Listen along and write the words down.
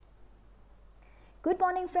Good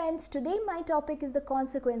morning, friends. Today, my topic is the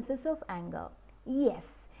consequences of anger.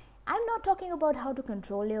 Yes, I'm not talking about how to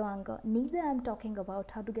control your anger, neither I'm talking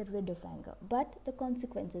about how to get rid of anger, but the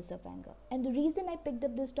consequences of anger. And the reason I picked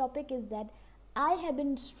up this topic is that I have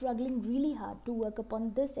been struggling really hard to work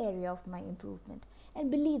upon this area of my improvement.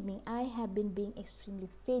 And believe me, I have been being extremely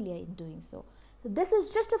failure in doing so. So this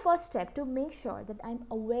is just a first step to make sure that I'm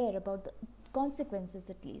aware about the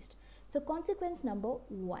consequences at least. So consequence number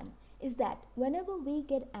 1 is that whenever we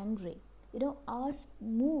get angry, our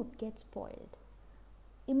mood gets spoiled.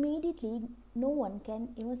 Immediately, no one can,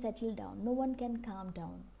 settle down. No one can calm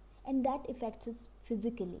down. And that affects us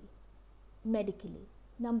physically, medically.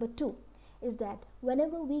 Number 2 is that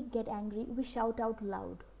whenever we get angry, we shout out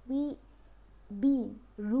loud. We being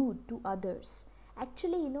rude to others.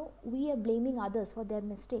 Actually, we are blaming others for their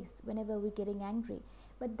mistakes whenever we're getting angry.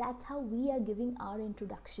 But that's how we are giving our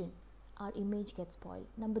introduction. Our image gets spoiled.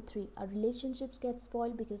 Number 3, our relationships get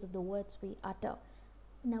spoiled because of the words we utter.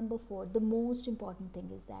 Number 4, the most important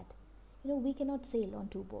thing is that, we cannot sail on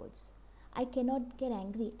two boats. I cannot get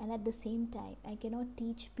angry, and at the same time, I cannot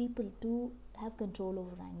teach people to have control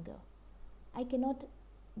over anger. I cannot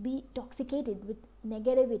be toxicated with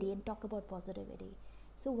negativity and talk about positivity.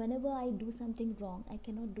 So whenever I do something wrong, I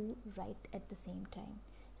cannot do right at the same time.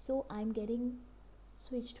 So I'm getting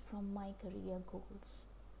switched from my career goals,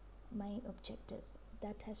 my objectives. So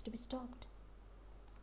that has to be stopped.